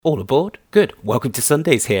All aboard? Good. Welcome to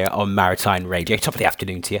Sundays here on Maritime Radio. Top of the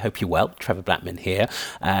afternoon to you. Hope you're well. Trevor Blackman here.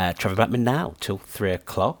 Trevor Blackman Now till 3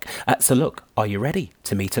 o'clock. So look, are you ready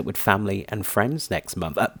to meet up with family and friends next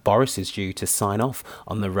month? Boris is due to sign off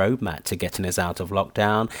on the roadmap to getting us out of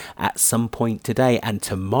lockdown at some point today. And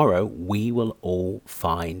tomorrow we will all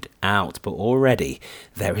find out. But already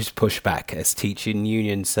there is pushback as teaching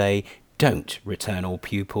unions say, don't return all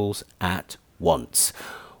pupils at once.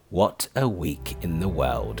 What a week in the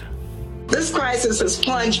world. This crisis has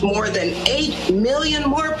plunged more than 8 million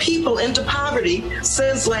more people into poverty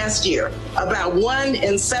since last year. About 1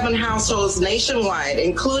 in 7 households nationwide,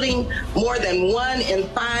 including more than 1 in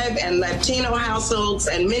 5 and Latino households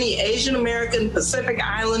and many Asian American, Pacific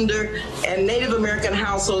Islander, and Native American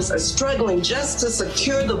households are struggling just to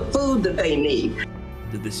secure the food that they need.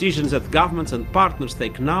 The decisions that governments and partners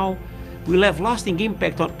take now will have lasting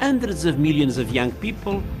impact on hundreds of millions of young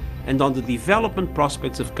people and on the development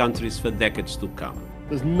prospects of countries for decades to come.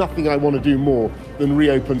 There's nothing I want to do more than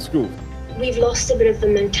reopen schools. We've lost a bit of the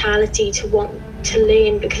mentality to want to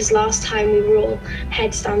learn, because last time we were all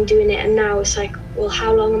heads down doing it, and now it's like, well,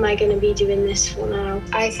 how long am I going to be doing this for now?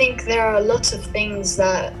 I think there are lots of things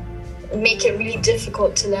that make it really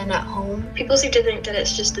difficult to learn at home. People seem to think that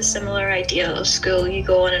it's just a similar idea of school. You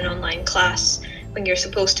go on an online class when you're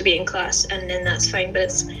supposed to be in class, and then that's fine, but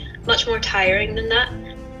it's much more tiring than that.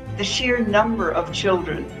 The sheer number of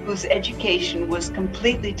children whose education was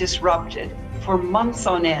completely disrupted for months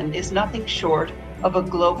on end is nothing short of a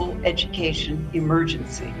global education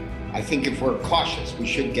emergency. I think if we're cautious, we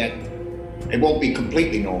should get, it won't be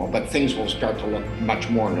completely normal, but things will start to look much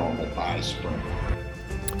more normal by spring.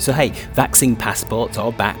 So hey, vaccine passports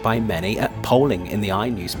are backed by many. Polling in the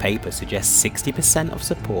newspaper suggests 60% of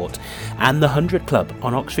support, and the 100 Club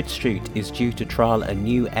on Oxford Street is due to trial a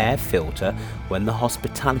new air filter when the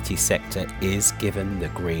hospitality sector is given the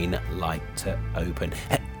green light to open.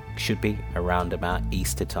 It should be around about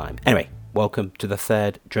Easter time. Anyway, welcome to the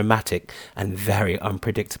third dramatic and very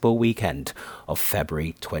unpredictable weekend of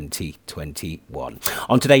February 2021.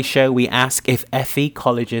 On today's show, we ask if FE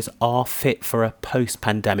colleges are fit for a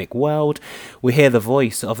post-pandemic world. We hear the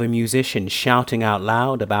voice of a musician shouting out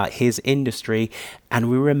loud about his industry, and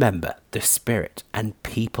we remember the spirit and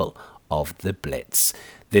people of the Blitz.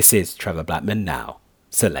 This is Trevor Blackman Now,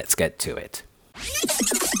 so let's get to it.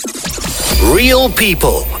 Real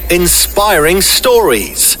people, inspiring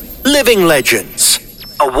stories. Living legends.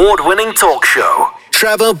 Award-winning talk show.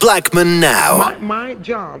 Trevor Blackman Now. My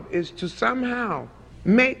job is to somehow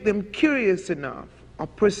make them curious enough or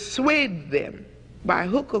persuade them by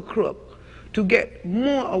hook or crook to get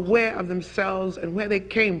more aware of themselves and where they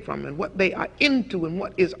came from and what they are into and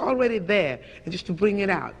what is already there, and just to bring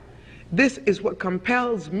it out. This is what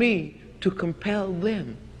compels me to compel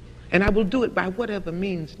them. And I will do it by whatever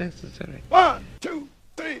means necessary. 1, 2,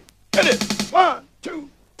 3, hit it! 1, 2,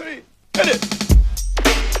 3, hit it!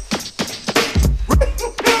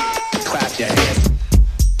 Clap your hands.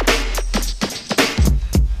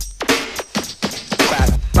 Clap.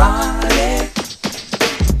 Body.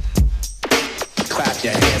 Clap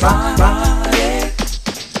your hands. Body.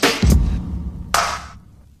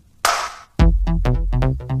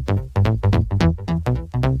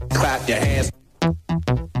 Clap your hands.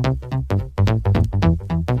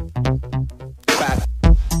 Clap.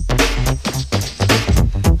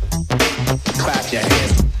 Clap your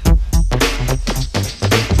hands.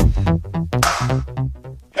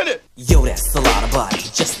 Hit it! Yo, that's a lot of body,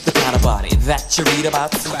 just the kind of body that you read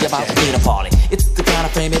about, see about in a party. It's the kind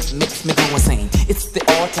of fame it makes me go insane. It's the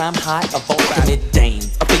all-time high of ultimate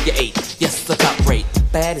dames. A figure 8, yes, the top rate.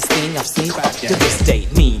 Baddest thing I've seen up to this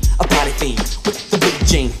date. Mean, a party fiend with the big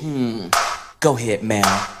Jane. Go ahead, Mel.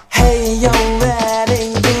 Hey, yo,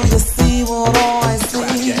 ready? Do you see what I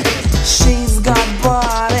see? She's got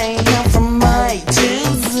body from A to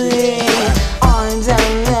Z. I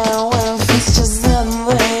don't know if it's just in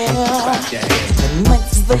there. It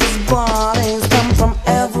makes these bodies come from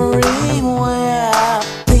everywhere.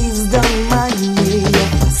 Please don't mind me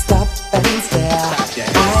if I stop and stare.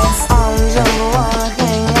 I'm just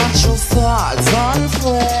looking at your thoughts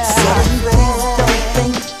unfair. So please don't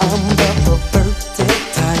think I'm the perverted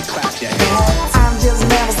type. I've just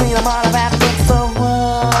never seen a body that looks so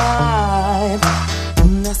right.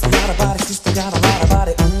 That's a lot of body, sister got a lot of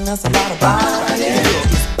body. That's a lot of body.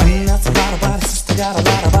 That's a lot of body, sister got a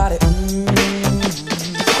lot of body.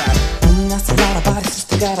 That's a lot of body,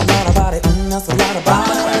 sister got a lot of body. That's a lot of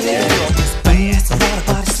body. That's a lot of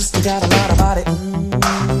body, sister got a lot of body.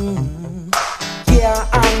 Yeah,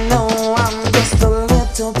 I know I'm just a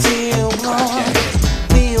little too blind.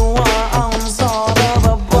 You are on sort of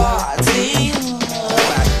a body.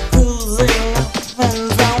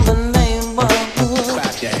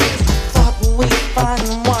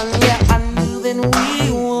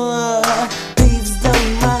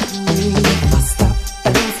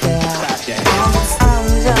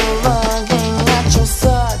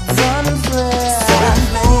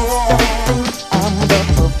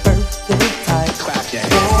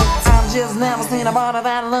 ain't a body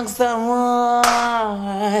that looks so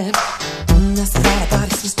right. That's a lot of body,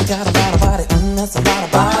 sister got a lot of body. That's a lot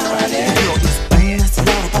of body. That's a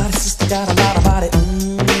lot of body, sister got a lot of body.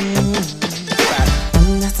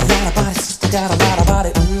 That's a lot of body, sister got a lot of body.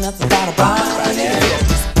 That's a lot of body.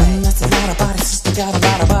 That's a lot of body, sister got a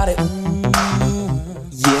lot of body.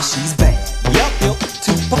 Yeah, she's bad. Yup,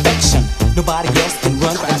 to perfection. Nobody else can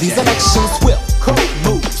run in these elections. Swift, cool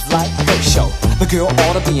moves like her show. The girl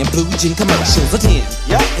ought to be in blue jean commercials. Attend,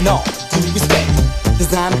 in all due respect.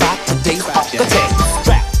 Designed by today's architect.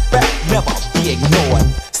 Strap back, never be ignored.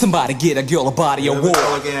 Somebody get a girl a body award.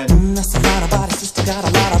 That's a lot of body, sister got a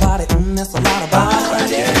lot of body. That's a lot of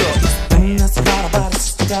body. That's a lot of body,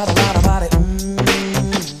 sister got a lot of body.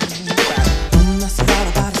 That's a lot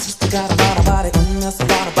of body, sister got a lot of body. That's a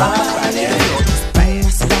lot of body.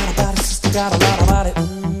 That's a lot of body, sister got a lot of body.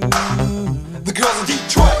 The girls in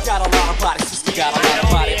Detroit got a lot of body, sister got a lot of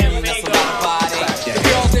body. That's a lot of body. The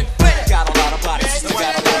girls in Flint got a lot of body, sister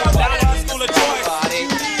got a lot of body. The school of Joy body.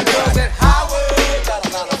 The girls in Howard got a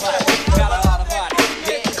lot of body, got a lot of body.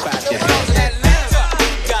 Yeah, the girls in Atlanta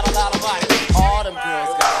got a lot of body. All them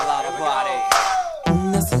girls got a lot of body.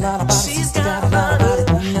 That's a lot of body. She's got a lot of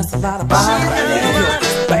body. That's a lot of body.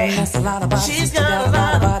 That's a lot of body. She's got a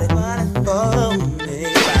lot of body. That's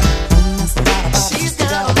a lot of body. She's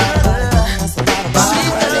got a lot of body. That's a lot of body.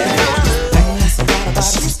 That's a lot of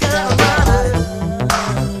body. She's got a lot of body. She's got a lot of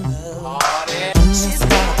body. She's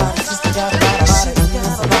got a lot of body. That's a lot of body. She's got a lot of body. She's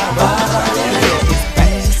got a lot of body.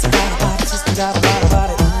 She's got a body. She's got a lot of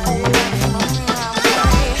body. That's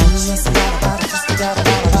a lot of body. She's got a body. She's got a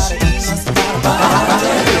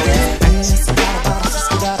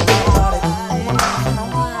lot of body.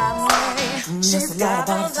 That's a lot of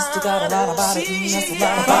body. She's got a lot of body.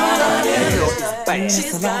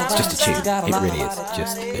 It's just a tune. It really is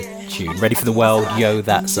just a tune. Ready for the world? Yo,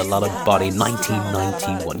 that's a lot of body.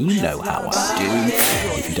 1991. You know how I do.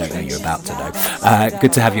 If you don't know, you're about to know.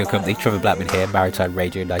 Good to have your company. Trevor Blackman here, Maritime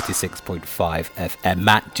Radio 96.5 FM.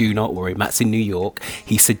 Matt, do not worry. Matt's in New York.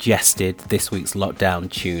 He suggested this week's lockdown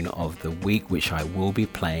tune of the week, which I will be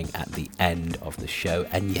playing at the end of the show.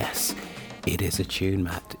 And yes, it is a tune,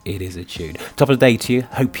 Matt. It is a tune. Top of the day to you.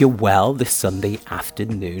 Hope you're well this Sunday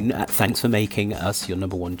afternoon. Thanks for making us your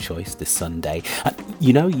number one choice this Sunday.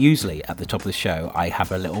 Usually at the top of the show, I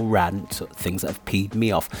have a little rant, things that have peed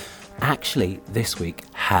me off. Actually, this week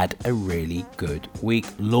had a really good week.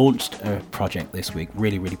 Launched a project this week.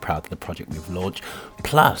 Really, really proud of the project we've launched.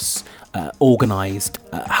 Plus, organised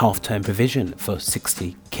half-term provision for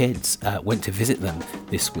 60 kids. Went to visit them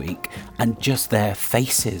this week, and just their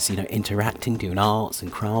faces, interacting, doing arts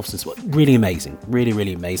and crafts and so on. Really amazing. Really,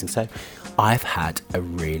 really amazing. So I've had a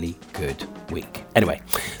really good week. Anyway,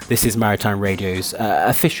 this is Maritime Radio's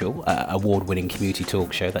official award-winning community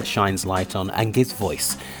talk show that shines light on and gives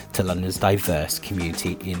voice to London's diverse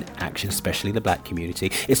community in action, especially the black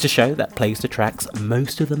community. It's the show that plays the tracks,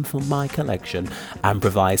 most of them from my collection, and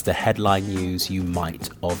provides the headline news you might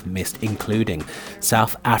have missed, including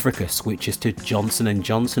South Africa switches to Johnson &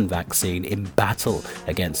 Johnson vaccine in battle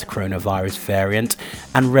against the coronavirus variant,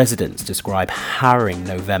 and residents describe harrowing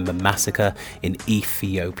November massacre in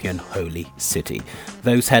Ethiopian holy city.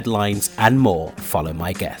 Those headlines and more follow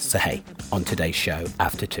my guests. So hey, on today's show,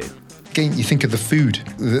 After 2. Again, you think of the food,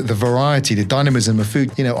 the variety, the dynamism of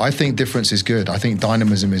food. I think difference is good. I think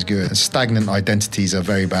dynamism is good. And stagnant identities are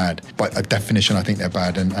very bad. By a definition, I think they're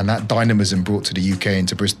bad. And that dynamism brought to the UK and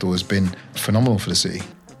to Bristol has been phenomenal for the city.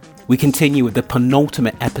 We continue with the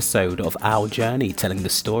penultimate episode of our journey, telling the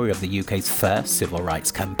story of the UK's first civil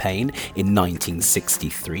rights campaign in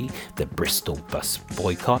 1963, the Bristol bus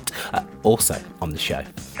boycott, also on the show.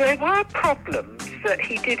 There were problems that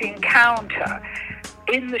he did encounter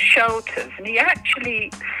in the shelters, and he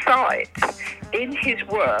actually cites in his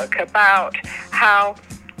work about how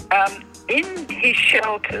in his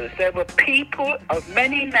shelters there were people of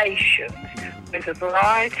many nations with a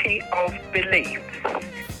variety of beliefs.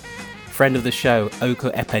 Friend of the show,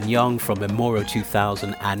 Oko Epenyong from Memorial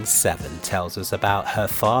 2007 tells us about her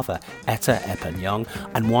father, Etta Epenyong,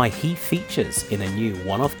 and why he features in a new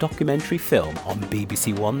one-off documentary film on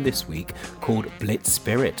BBC One this week called Blitz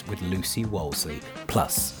Spirit with Lucy Wolseley.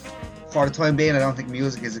 Plus, for the time being, I don't think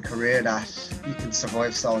music is a career that you can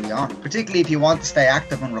survive solely on, particularly if you want to stay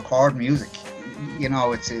active and record music.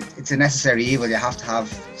 It's a necessary evil. You have to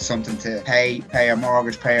have something to pay your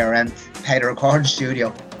mortgage, pay your rent, pay the recording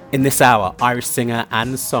studio. In this hour, Irish singer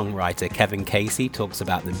and songwriter Kevin Casey talks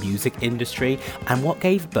about the music industry and what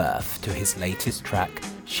gave birth to his latest track,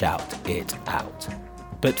 Shout It Out.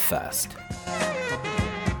 But first,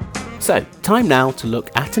 So, time now to look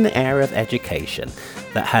at an area of education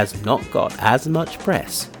that has not got as much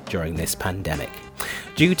press during this pandemic.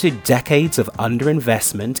 Due to decades of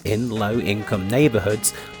underinvestment in low-income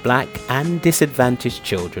neighbourhoods, black and disadvantaged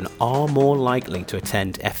children are more likely to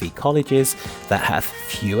attend FE colleges that have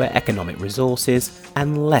fewer economic resources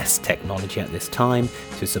and less technology at this time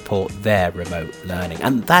to support their remote learning.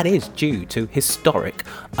 And that is due to historic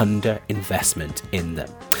underinvestment in them.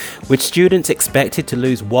 With students expected to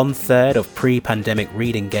lose 1/3 of pre-pandemic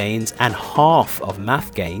reading gains and half of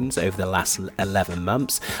math gains over the last 11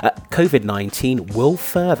 months, COVID-19 will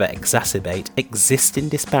further exacerbate existing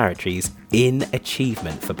disparities in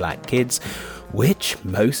achievement for black kids, which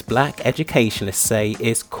most black educationalists say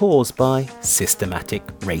is caused by systematic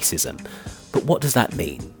racism. But what does that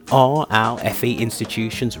mean? Are our FE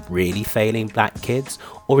institutions really failing black kids,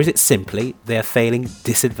 or is it simply they're failing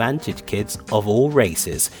disadvantaged kids of all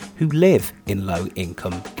races who live in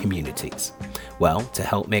low-income communities? Well, to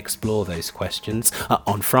help me explore those questions,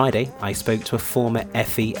 on Friday I spoke to a former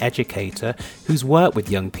FE educator who's worked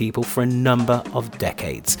with young people for a number of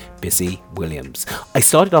decades, Busy Williams. I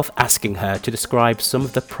started off asking her to describe some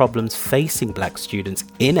of the problems facing black students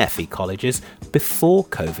in FE colleges before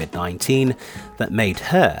COVID-19 that made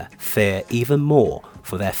her fear even more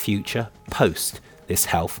for their future post this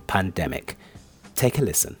health pandemic. Take a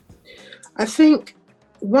listen. I think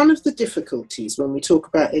one of the difficulties when we talk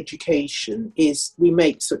about education is we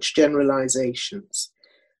make such generalizations.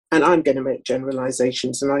 And I'm going to make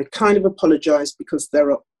generalizations, and I kind of apologize because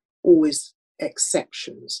there are always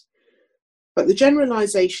exceptions. But the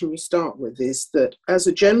generalization we start with is that, as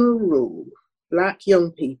a general rule, black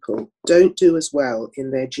young people don't do as well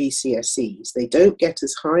in their GCSEs. They don't get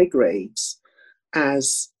as high grades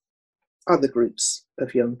as other groups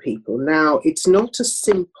of young people. Now, it's not as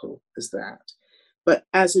simple as that, but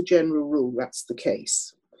as a general rule, that's the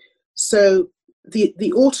case. So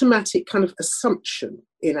the automatic kind of assumption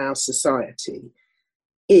in our society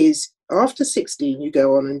is after 16, you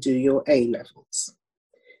go on and do your A-levels.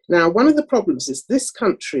 Now, one of the problems is this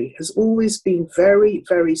country has always been very,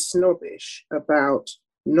 very snobbish about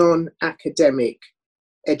non-academic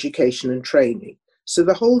education and training. So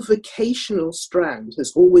the whole vocational strand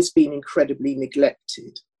has always been incredibly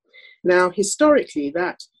neglected. Now, historically,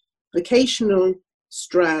 that vocational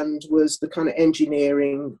strand was the kind of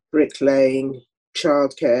engineering, bricklaying,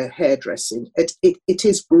 childcare, hairdressing. It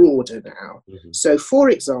is broader now. Mm-hmm. So, for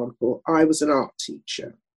example, I was an art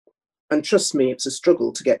teacher. And trust me, it's a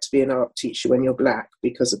struggle to get to be an art teacher when you're black,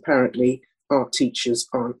 because apparently art teachers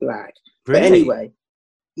aren't black. Really? But anyway,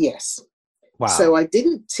 yes. Wow. So I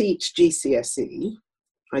didn't teach GCSE.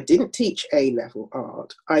 I didn't teach A-level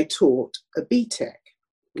art. I taught a BTEC,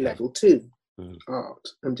 level 2 art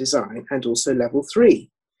and design, and also level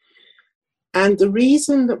 3. And the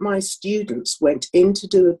reason that my students went in to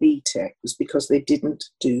do a BTEC was because they didn't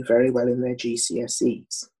do very well in their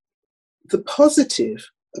GCSEs. The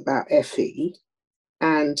positive about FE,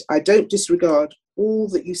 and I don't disregard all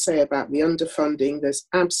that you say about the underfunding, there's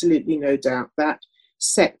absolutely no doubt that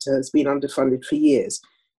sector has been underfunded for years.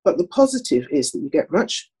 But the positive is that you get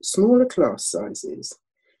much smaller class sizes,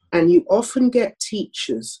 and you often get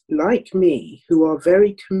teachers like me who are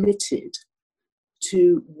very committed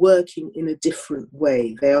to working in a different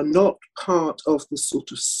way. They are not part of the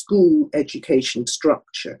sort of school education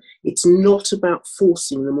structure. It's not about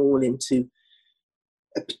forcing them all into,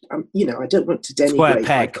 I don't want to denigrate square peg,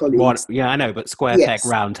 my colleagues. I know, but square peg,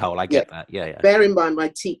 round hole, I get that. Yeah. Bear in mind,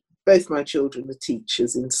 both my children were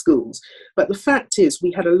teachers in schools. But the fact is,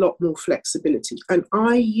 we had a lot more flexibility. And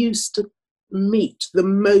I used to meet the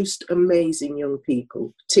most amazing young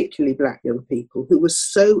people, particularly black young people, who were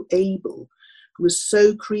so able, who were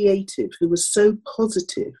so creative, who were so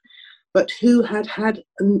positive, but who had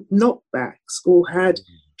knockbacks or had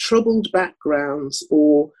troubled backgrounds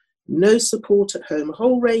or no support at home, a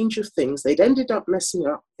whole range of things. They'd ended up messing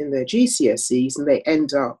up in their GCSEs, and they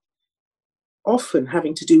end up often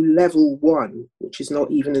having to do level 1, which is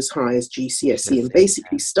not even as high as GCSE, and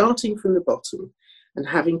basically starting from the bottom and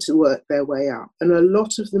having to work their way up. And a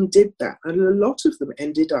lot of them did that, and a lot of them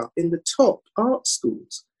ended up in the top art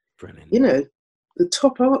schools. Brilliant. The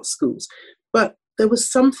top art schools. But there was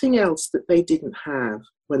something else that they didn't have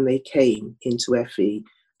when they came into FE,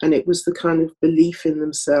 and it was the kind of belief in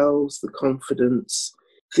themselves, the confidence,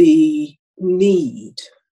 the need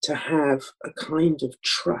to have a kind of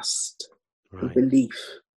trust and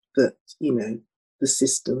belief that, the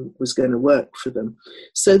system was going to work for them.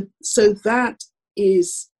 So that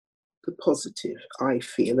is the positive, I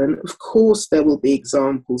feel. And of course, there will be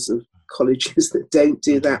examples of colleges that don't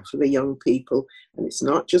do that for the young people. And it's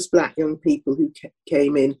not just black young people who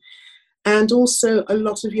came in. And also a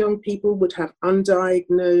lot of young people would have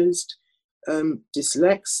undiagnosed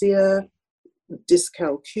dyslexia,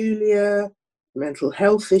 dyscalculia, mental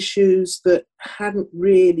health issues that hadn't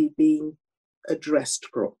really been addressed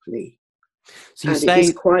properly. So you and say, it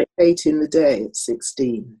is quite late in the day at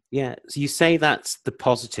 16. yeah, so you say that's the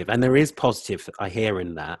positive, and there is positive, I hear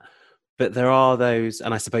in that, but there are those,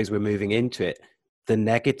 and I suppose we're moving into it, the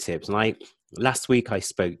negatives. And last week I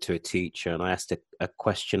spoke to a teacher and I asked a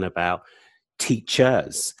question about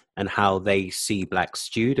teachers and how they see Black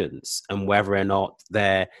students and whether or not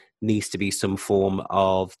there needs to be some form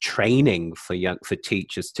of training for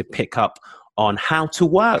teachers to pick up on how to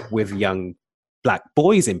work with young Black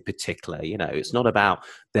boys in particular. You know, it's not about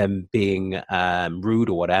them being rude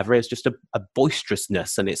or whatever. It's just a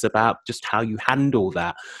boisterousness, and it's about just how you handle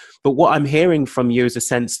that. But what I'm hearing from you is a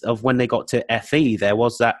sense of when they got to FE, there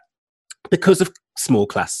was that, because of small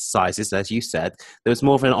class sizes, as you said, there was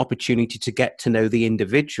more of an opportunity to get to know the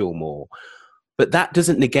individual more. But that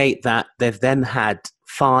doesn't negate that they've then had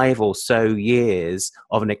 5 or so years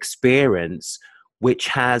of an experience which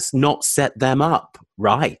has not set them up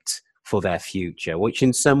right for their future, which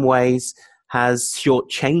in some ways has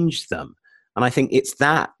shortchanged them. And I think it's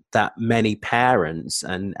that many parents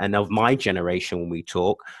and of my generation, when we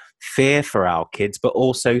talk, fear for our kids, but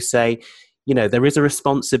also say, you know, there is a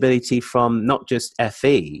responsibility from not just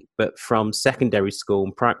FE, but from secondary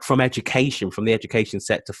school, from education, from the education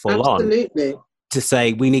sector full Absolutely. on, to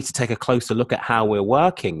say we need to take a closer look at how we're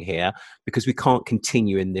working here, because we can't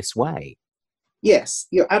continue in this way. Yes,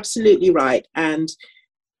 you're absolutely right. And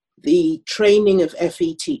the training of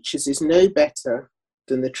FE teachers is no better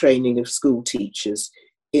than the training of school teachers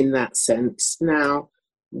in that sense. Now,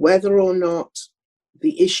 whether or not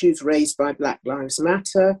the issues raised by Black Lives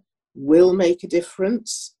Matter will make a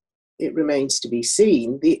difference, it remains to be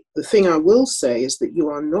seen. The thing I will say is that you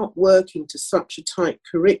are not working to such a tight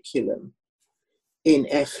curriculum in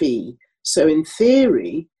FE. So in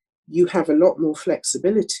theory, you have a lot more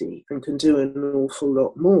flexibility and can do an awful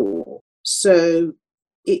lot more. So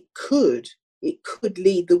it could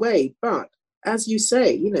lead the way. But as you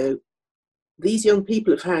say, you know, these young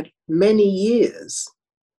people have had many years,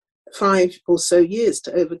 5 or so years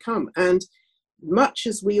to overcome. And much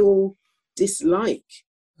as we all dislike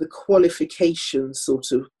the qualification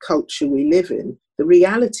sort of culture we live in, the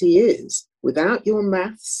reality is, without your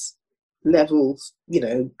maths levels, you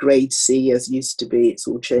know, grade C as used to be, it's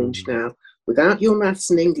all changed now, without your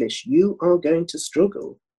maths and English, you are going to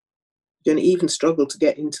struggle. You're going to even struggle to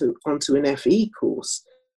get onto an FE course,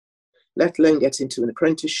 let alone get into an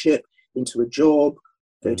apprenticeship, into a job,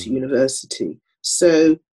 go to university.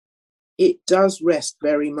 So it does rest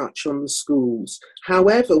very much on the schools.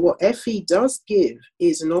 However, what FE does give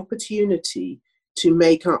is an opportunity to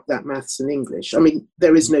make up that maths and English. I mean,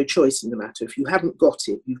 there is no choice in the matter. If you haven't got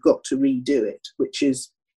it, you've got to redo it, which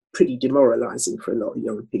is pretty demoralizing for a lot of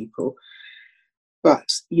young people.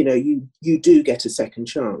 But, you know, you do get a second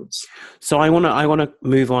chance. So I want to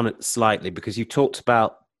move on slightly, because you talked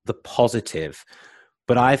about the positive,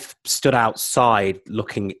 but I've stood outside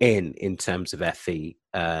looking in terms of FE.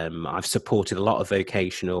 I've supported a lot of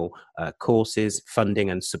vocational courses,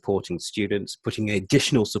 funding and supporting students, putting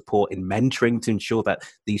additional support in mentoring to ensure that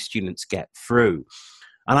these students get through.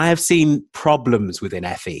 And I have seen problems within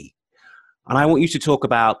FE. And I want you to talk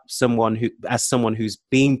about someone who's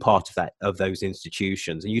been part of those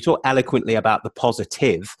institutions. And you talk eloquently about the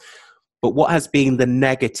positive, but what has been the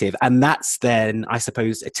negative? And that's then, I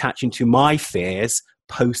suppose, attaching to my fears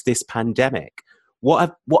post this pandemic.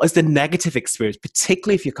 What is the negative experience,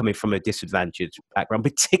 particularly if you're coming from a disadvantaged background,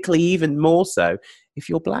 particularly even more so if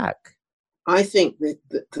you're Black? I think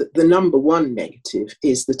that the number one negative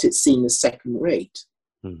is that it's seen as second rate.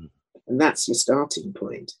 Mm-hmm. And that's your starting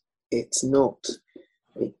point. It's not,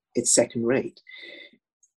 it's second rate.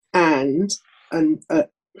 And I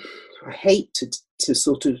hate to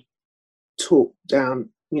sort of talk down,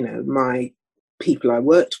 you know, my people I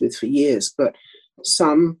worked with for years, but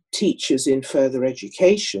some teachers in further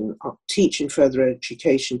education are teaching further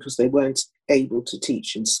education because they weren't able to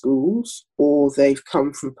teach in schools, or they've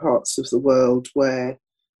come from parts of the world where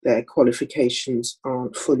their qualifications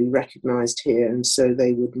aren't fully recognised here, and so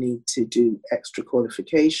they would need to do extra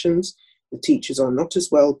qualifications. The teachers are not as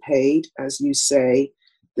well paid, as you say.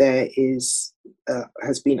 There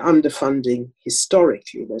has been underfunding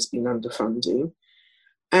historically. There's been underfunding,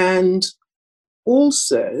 and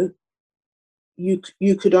also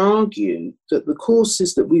you could argue that the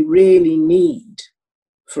courses that we really need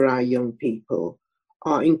for our young people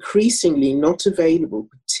are increasingly not available,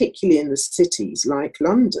 particularly in the cities like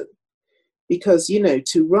London. Because, you know,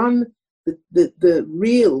 to run the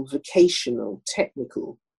real vocational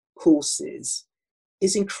technical courses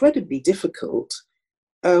is incredibly difficult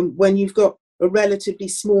when you've got a relatively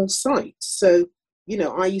small site. So,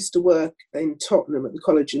 I used to work in Tottenham at the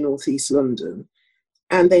College of North East London,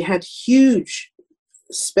 and they had huge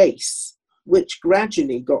space, which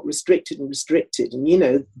gradually got restricted. And,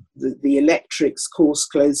 the electrics course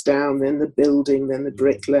closed down, then the building, then the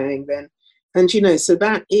bricklaying, so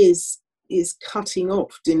that is cutting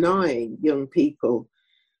off, denying young people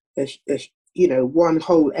one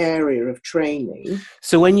whole area of training.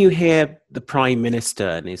 So when you hear the Prime Minister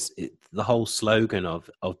and the whole slogan of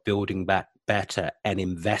building back better and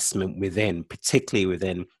investment within, particularly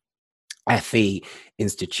within FE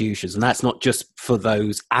institutions, and that's not just for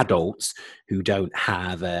those adults who don't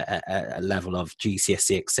have a level of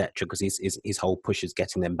GCSE, etc., because his whole push is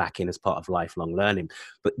getting them back in as part of lifelong learning.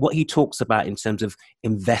 But what he talks about in terms of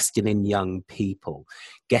investing in young people,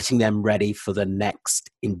 getting them ready for the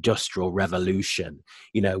next industrial revolution.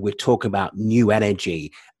 We're talking about new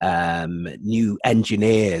energy, new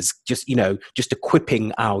engineers, just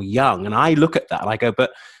equipping our young. And I look at that and I go,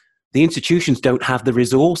 but the institutions don't have the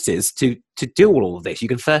resources to do all of this. You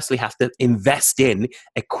can firstly have to invest in,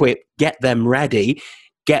 equip, get them ready,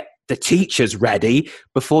 get the teachers ready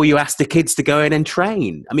before you ask the kids to go in and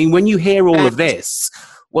train. I mean, when you hear all of this,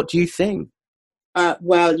 what do you think?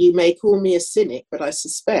 Well, you may call me a cynic, but I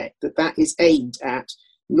suspect that is aimed at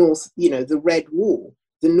the Red Wall,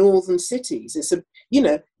 the northern cities.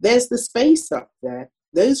 There's the space up there.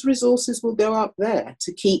 Those resources will go up there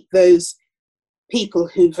to keep those people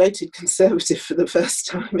who voted Conservative for the first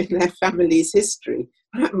time in their family's history.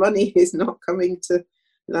 That money is not coming to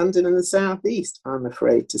London and the South East, I'm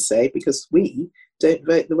afraid to say, because we don't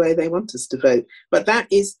vote the way they want us to vote. But that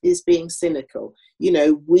is being cynical.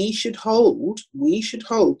 We should hold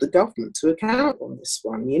the government to account on this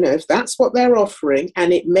one. If that's what they're offering,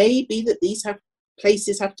 and it may be that these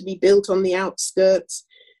places have to be built on the outskirts,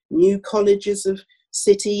 new colleges of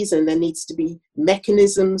cities, and there needs to be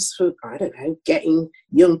mechanisms for, getting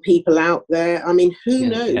young people out there. I mean, who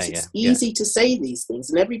knows? It's easy to say these things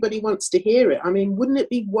and everybody wants to hear it. I mean, wouldn't it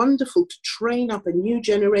be wonderful to train up a new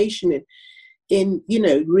generation in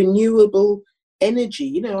renewable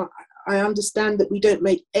energy? I understand that we don't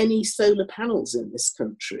make any solar panels in this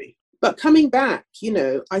country. But coming back,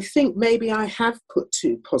 I think maybe I have put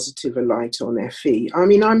too positive a light on FE. I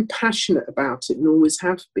mean, I'm passionate about it and always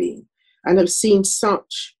have been, and have seen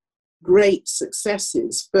such great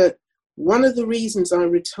successes. But one of the reasons I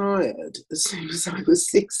retired as soon as I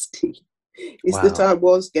was 60 is that I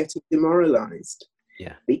was getting demoralised.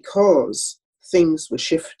 Yeah. Because things were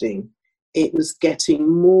shifting. It was getting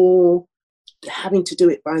more having to do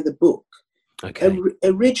it by the book. Okay.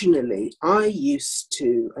 Originally, I used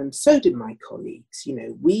to, and so did my colleagues,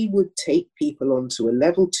 we would take people onto a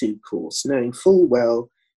level 2 course knowing full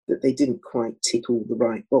well that they didn't quite tick all the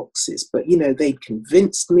right boxes. But, they'd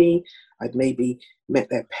convinced me. I'd maybe met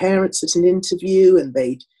their parents at an interview and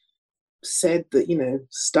they'd said that,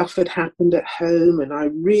 stuff had happened at home and I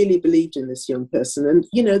really believed in this young person. And,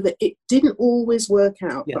 that it didn't always work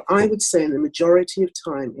out. But I would say in the majority of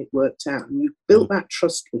time it worked out. And you built that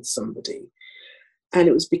trust with somebody. And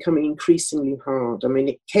it was becoming increasingly hard. I mean,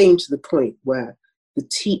 it came to the point where the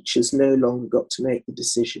teachers no longer got to make the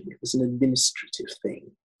decision. It was an administrative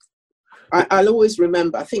thing. I'll always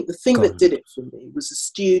remember, I think the thing that did it for me was a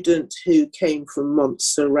student who came from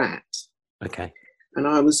Montserrat. Okay. And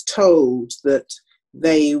I was told that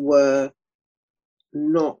they were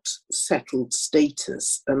not settled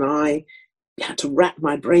status. And I had to rack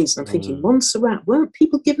my brains. And I'm thinking, Montserrat, weren't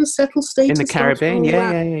people given settled status? In the Caribbean,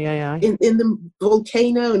 yeah. In the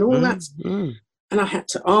volcano and all that. And I had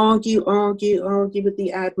to argue with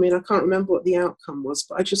the admin. I can't remember what the outcome was,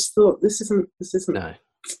 but I just thought, this isn't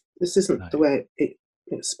the way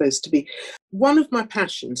it's supposed to be. One of my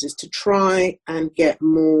passions is to try and get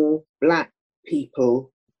more Black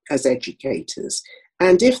people as educators.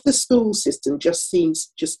 And if the school system just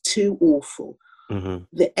seems just too awful,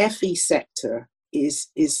 the FE sector is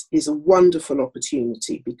a wonderful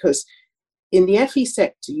opportunity, because in the FE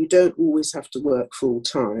sector, you don't always have to work full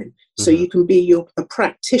time. So you can be a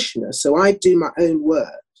practitioner. So I do my own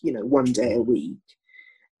work, 1 day a week,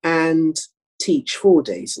 and teach 4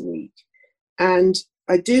 days a week. And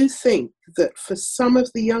I do think that for some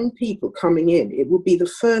of the young people coming in, it will be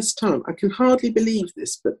the first time. I can hardly believe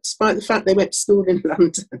this, but despite the fact they went to school in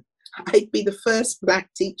London, I'd be the first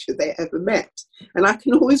Black teacher they ever met. And I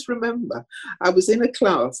can always remember I was in a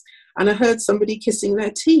class and I heard somebody kissing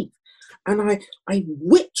their teeth. And I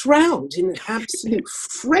whipped round in an absolute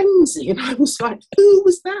frenzy. And I was like, who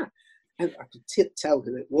was that? And I could tell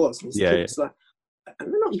who it was. And his Yeah, kid was like,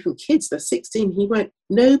 and they're not even kids, they're 16. He went,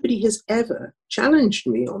 nobody has ever challenged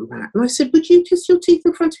me on that. And I said, would you kiss your teeth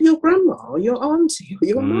in front of your grandma or your auntie or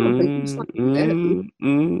your mum? And he was like, no.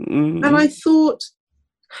 And I thought,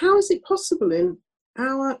 how is it possible in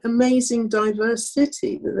our amazing diverse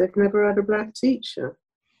city that they've never had a black teacher?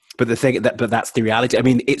 But that's the reality. I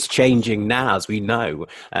mean, it's changing now, as we know.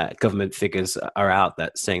 Government figures are out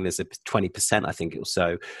that saying there's a 20%, I think, or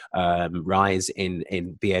so, rise in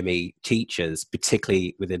BME teachers,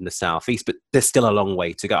 particularly within the southeast. But there's still a long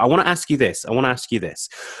way to go. I want to ask you this.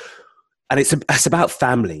 And it's about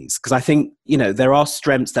families, because I think, there are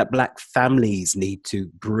strengths that black families need to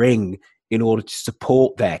bring in order to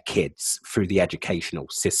support their kids through the educational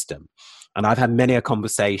system. And I've had many a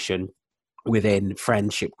conversation within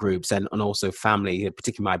friendship groups and also family,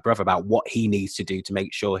 particularly my brother, about what he needs to do to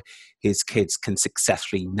make sure his kids can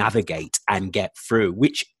successfully navigate and get through,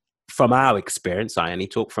 which from our experience, I only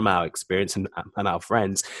talk from our experience and our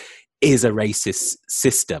friends, is a racist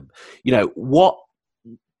system. What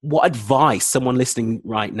advice, someone listening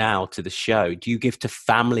right now to the show, do you give to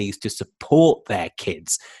families to support their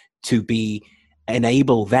kids to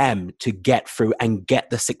enable them to get through and get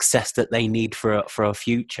the success that they need for a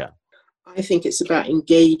future? I think it's about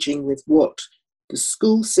engaging with what the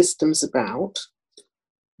school system's about,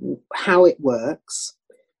 how it works,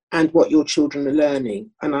 and what your children are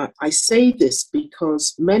learning. And I say this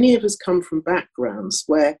because many of us come from backgrounds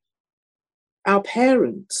where our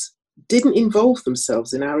parents didn't involve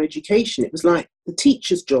themselves in our education. It was like the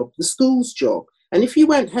teacher's job, the school's job. And if you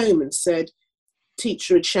went home and said,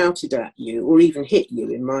 teacher had shouted at you or even hit you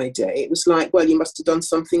in my day, it was like, well, you must have done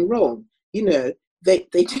something wrong. They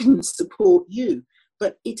didn't support you.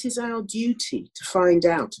 But it is our duty to find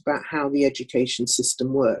out about how the education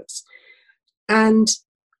system works. And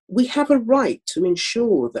we have a right to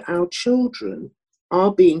ensure that our children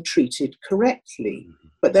are being treated correctly.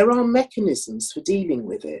 But there are mechanisms for dealing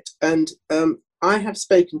with it. And I have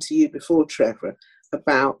spoken to you before, Trevor,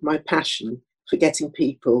 about my passion for getting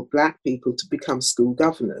black people to become school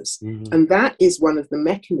governors. Mm-hmm. And that is one of the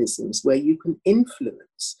mechanisms where you can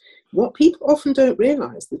influence. What people often don't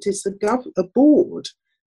realise, that it's a board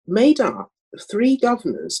made up of 3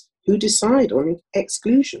 governors who decide on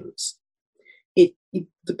exclusions.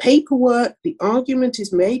 The paperwork, the argument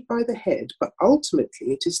is made by the head, but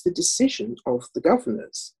ultimately it is the decision of the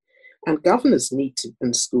governors. And governors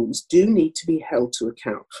and schools do need to be held to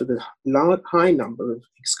account for the high number of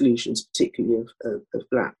exclusions, particularly of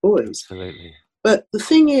black boys. Absolutely. But the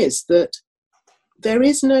thing is that there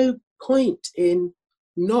is no point in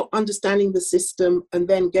not understanding the system and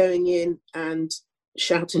then going in and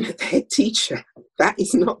shouting at the head teacher. That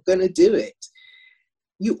is not going to do it.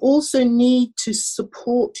 You also need to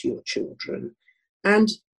support your children and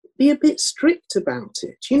be a bit strict about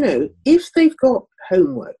it. If they've got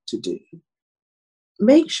homework to do,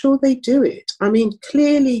 make sure they do it. I mean,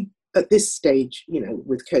 clearly at this stage,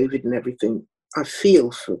 with COVID and everything, I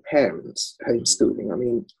feel for parents homeschooling. I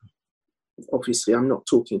mean, obviously I'm not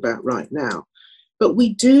talking about right now, but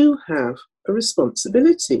we do have a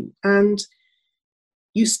responsibility. And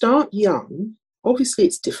you start young. Obviously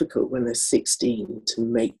it's difficult when they're 16 to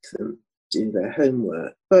make them do their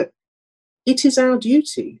homework, but it is our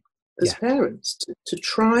duty as parents to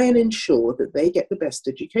try and ensure that they get the best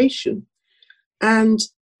education. And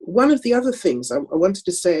one of the other things I wanted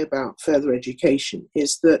to say about further education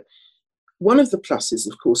is that one of the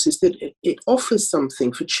pluses, of course, is that it offers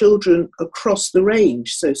something for children across the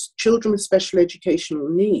range. So children with special educational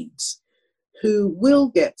needs who will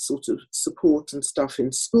get sort of support and stuff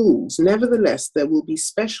in schools. Nevertheless, there will be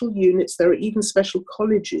special units. There are even special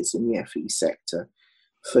colleges in the FE sector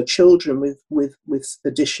for children with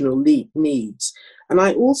additional needs. And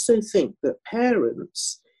I also think that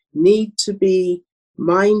parents need to be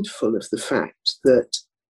mindful of the fact that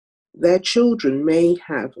their children may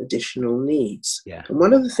have additional needs. Yeah. And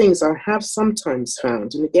one of the things I have sometimes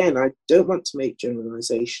found, and again, I don't want to make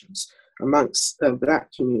generalizations amongst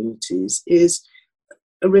black communities, is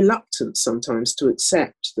a reluctance sometimes to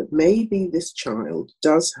accept that maybe this child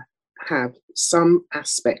does have some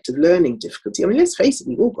aspect of learning difficulty. I mean, let's face it,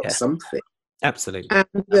 we've all got something. Absolutely. And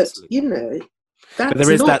that, that's but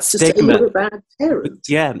there is not that to stigma. say you're a bad parent.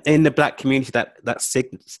 Yeah, in the black community, that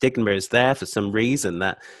stigma is there for some reason,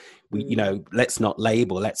 that we, let's not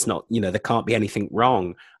label, let's not, there can't be anything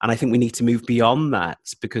wrong. And I think we need to move beyond that,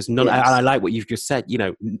 because I like what you've just said,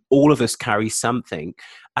 all of us carry something,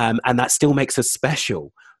 and that still makes us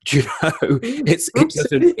special. It's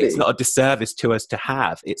not a disservice to us to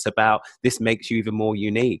have. It's about, this makes you even more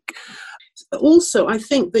unique. Also, I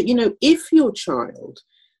think that, if your child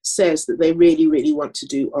says that they really, really want to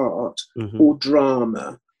do art or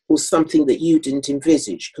drama or something that you didn't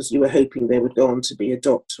envisage because you were hoping they would go on to be a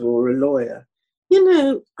doctor or a lawyer. You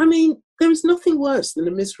know, I mean, there is nothing worse than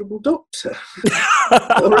a miserable doctor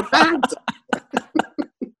or a bad doctor.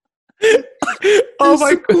 Oh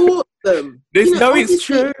my support God. them. It's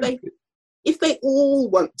true. If they all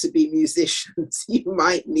want to be musicians, you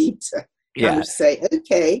might need to kind of say,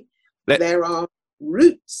 okay, there are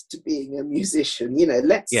routes to being a musician. You know,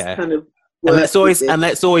 let's kind of work and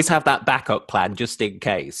let's always have that backup plan just in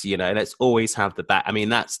case. You know, let's always have the back. I mean,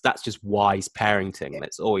 that's just wise parenting.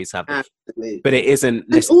 Let's always have that. Absolutely. But it isn't.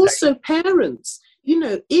 And also, parents. You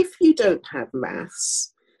know, if you don't have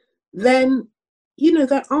maths, then you know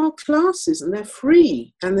there are classes and they're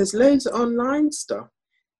free, and there's loads of online stuff.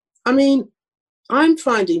 I mean, I'm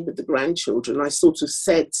finding with the grandchildren, I sort of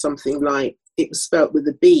said something like it was spelt with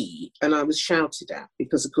a B, and I was shouted at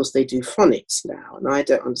because, of course, they do phonics now, and I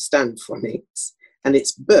don't understand phonics, and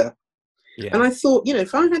it's B. Yeah. And I thought, you know,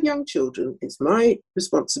 if I had young children, it's my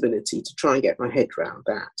responsibility to try and get my head around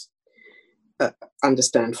that,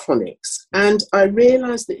 understand phonics. And I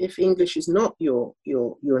realised that if English is not your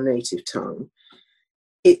native tongue,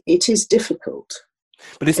 it is difficult.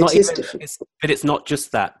 But it's not even. It's not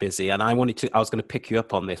just that busy. And I was going to pick you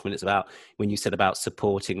up on this when you said about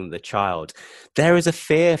supporting the child. There is a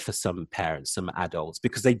fear for some parents, some adults,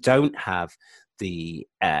 because they don't have the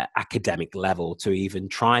academic level to even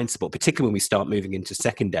try and support, particularly when we start moving into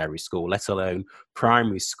secondary school, let alone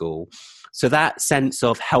primary school. So that sense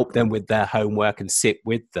of help them with their homework and sit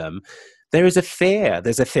with them. There is a fear.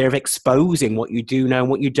 There's a fear of exposing what you do know and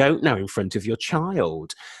what you don't know in front of your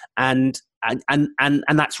child. And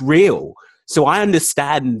that's real. So I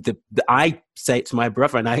understand I say it to my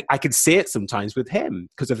brother, and I can see it sometimes with him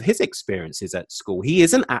because of his experiences at school. He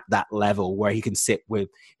isn't at that level where he can sit with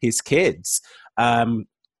his kids.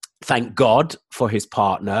 Thank God for his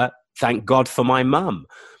partner. Thank God for my mum.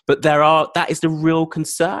 But that is the real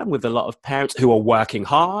concern with a lot of parents who are working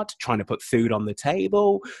hard, trying to put food on the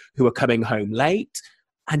table, who are coming home late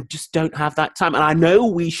and just don't have that time. And I know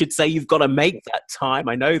we should say you've got to make that time.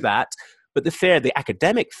 I know that. But the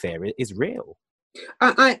academic fear is real.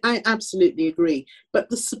 I absolutely agree. But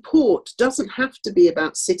the support doesn't have to be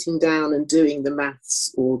about sitting down and doing the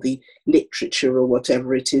maths or the literature or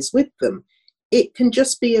whatever it is with them. It can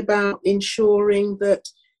just be about ensuring that,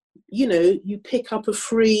 you know, you pick up a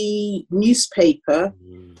free newspaper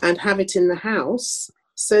and have it in the house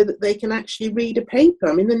so that they can actually read a paper.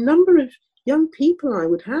 I mean, the number of young people I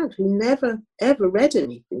would have who never, ever read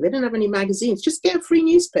anything. They don't have any magazines. Just get a free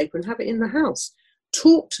newspaper and have it in the house.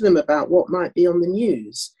 Talk to them about what might be on the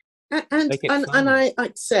news. And I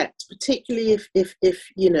accept, particularly if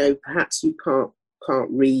you know, perhaps you can't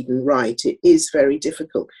read and write, it is very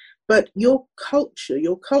difficult. But your culture,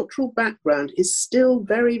 your cultural background is still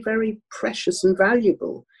very, very precious and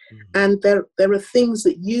valuable. And there are things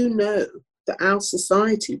that you know that our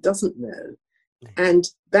society doesn't know. And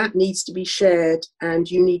that needs to be shared, and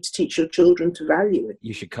you need to teach your children to value it.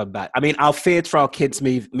 You should come back. I mean, our fears for our kids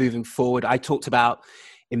moving forward. I talked about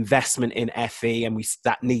investment in FE, and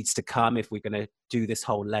that needs to come if we're going to do this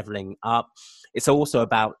whole leveling up. It's also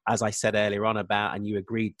about, as I said earlier on, and you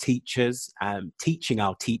agreed, teachers, teaching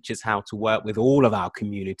our teachers how to work with all of our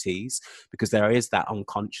communities, because there is that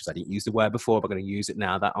unconscious, I didn't use the word before, but I'm going to use it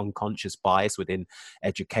now, that unconscious bias within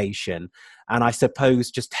education. And I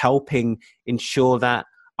suppose just helping ensure that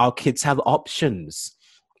our kids have options,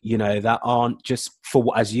 you know, that aren't just for,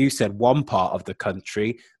 as you said, one part of the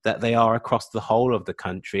country, that they are across the whole of the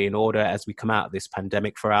country, in order, as we come out of this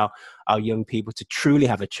pandemic, for our young people to truly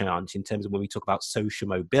have a chance, in terms of when we talk about social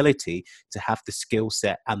mobility, to have the skill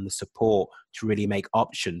set and the support to really make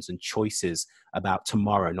options and choices about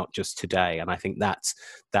tomorrow, not just today. And I think that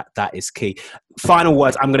is key. Final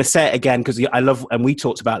words, I'm going to say it again, because I love, and we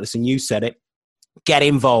talked about this and you said it, get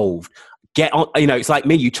involved. Get on, you know, it's like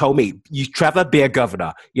me, you told me, Trevor, be a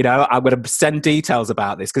governor. You know, I'm going to send details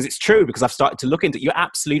about this because it's true, because I've started to look into it. You're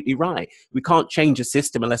absolutely right. We can't change a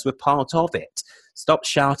system unless we're part of it. Stop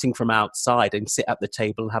shouting from outside and sit at the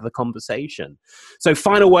table and have a conversation. So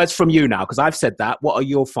final words from you now, because I've said that. What are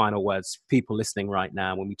your final words, people listening right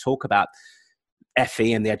now, when we talk about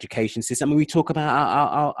FE and the education system? When we talk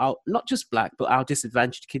about our not just Black, but our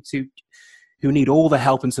disadvantaged kids who need all the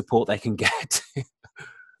help and support they can get.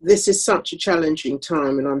 This is such a challenging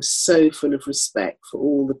time, and I'm so full of respect for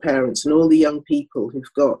all the parents and all the young people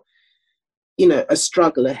who've got, you know, a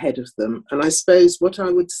struggle ahead of them. And I suppose what I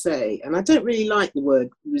would say, and I don't really like the word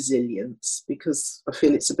resilience because I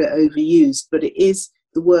feel it's a bit overused, but it is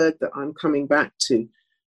the word that I'm coming back to.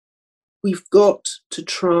 we've got to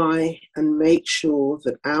try and make sure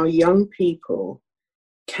that our young people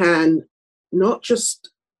can not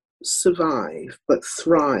just survive, but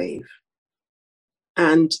thrive.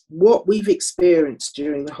 And what we've experienced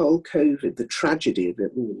during the whole COVID, the tragedy of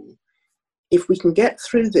it all, if we can get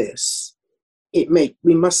through this, we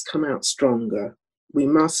must come out stronger. We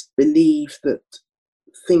must believe that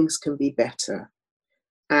things can be better.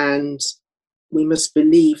 And we must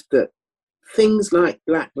believe that things like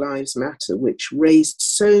Black Lives Matter, which raised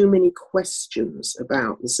so many questions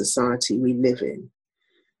about the society we live in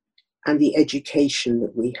and the education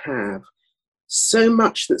that we have, so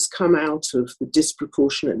much that's come out of the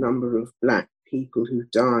disproportionate number of Black people who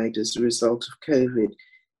died as a result of COVID,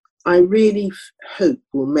 I really hope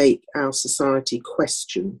will make our society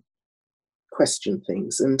question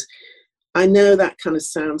things. And I know that kind of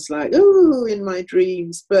sounds like, oh, in my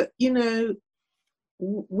dreams, but, you know,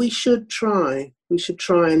 we should try. We should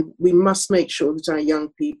try, and we must make sure that our young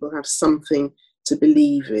people have something to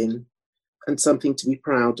believe in and something to be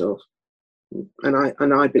proud of. And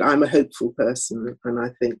I'm a hopeful person, and I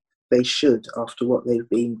think they should, after what they've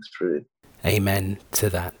been through. Amen to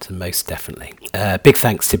that, most definitely. Big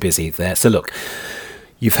thanks to Busy there. So look,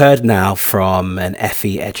 you've heard now from an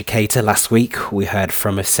FE educator. Last week we heard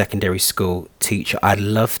from a secondary school teacher. I'd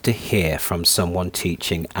love to hear from someone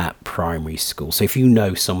teaching at primary school. So if you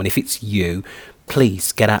know someone, if it's you,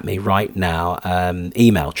 please get at me right now.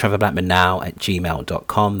 Email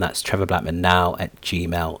TrevorBlackmanNow@gmail.com. That's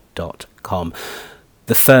TrevorBlackmanNow@gmail.com.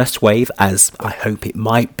 The first wave, as I hope it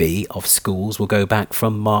might be, of schools will go back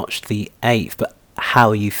from March the 8th. But how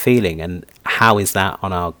are you feeling, and how is that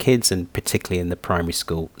on our kids, and particularly in the primary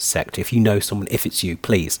school sector? If you know someone, if it's you,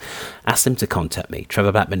 please ask them to contact me,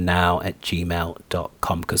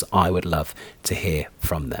 TrevorBlackmanNow@gmail.com, because I would love to hear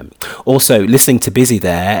from them. Also, listening to Busy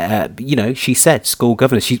there, she said school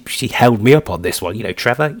governors. She held me up on this one.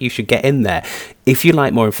 Trevor, you should get in there. If you'd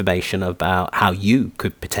like more information about how you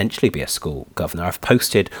could potentially be a school governor, I've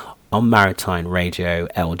posted on Maritime Radio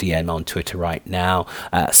LDN on Twitter right now,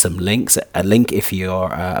 some links. A link if you're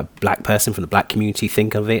a Black person from the Black community,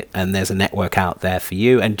 think of it, and there's a network out there for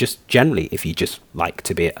you. And just generally, if you just like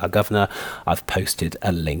to be a governor, I've posted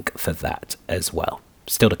a link for that as well.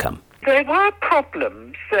 Still to come. There were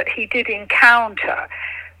problems that he did encounter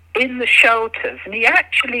in the shelters, and he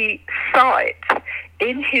actually cites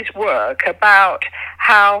in his work about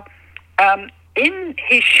how in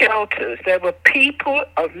his shelters there were people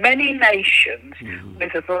of many nations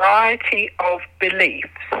with a variety of beliefs.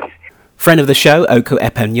 Friend of the show, Oko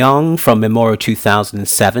Epenyong from Memorial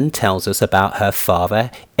 2007 tells us about her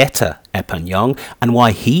father, Etta Epenyong, and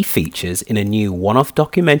why he features in a new one-off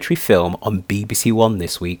documentary film on BBC One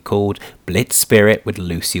this week called Blitz Spirit with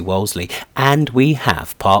Lucy Wolseley. And we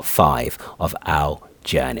have part 5 of our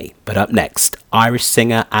journey. But up next, Irish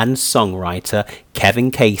singer and songwriter Kevin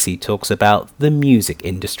Casey talks about the music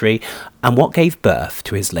industry and what gave birth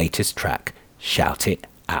to his latest track, Shout It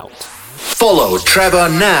Out. Follow Trevor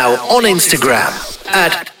now on Instagram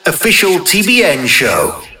 @OfficialTBN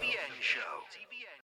Show.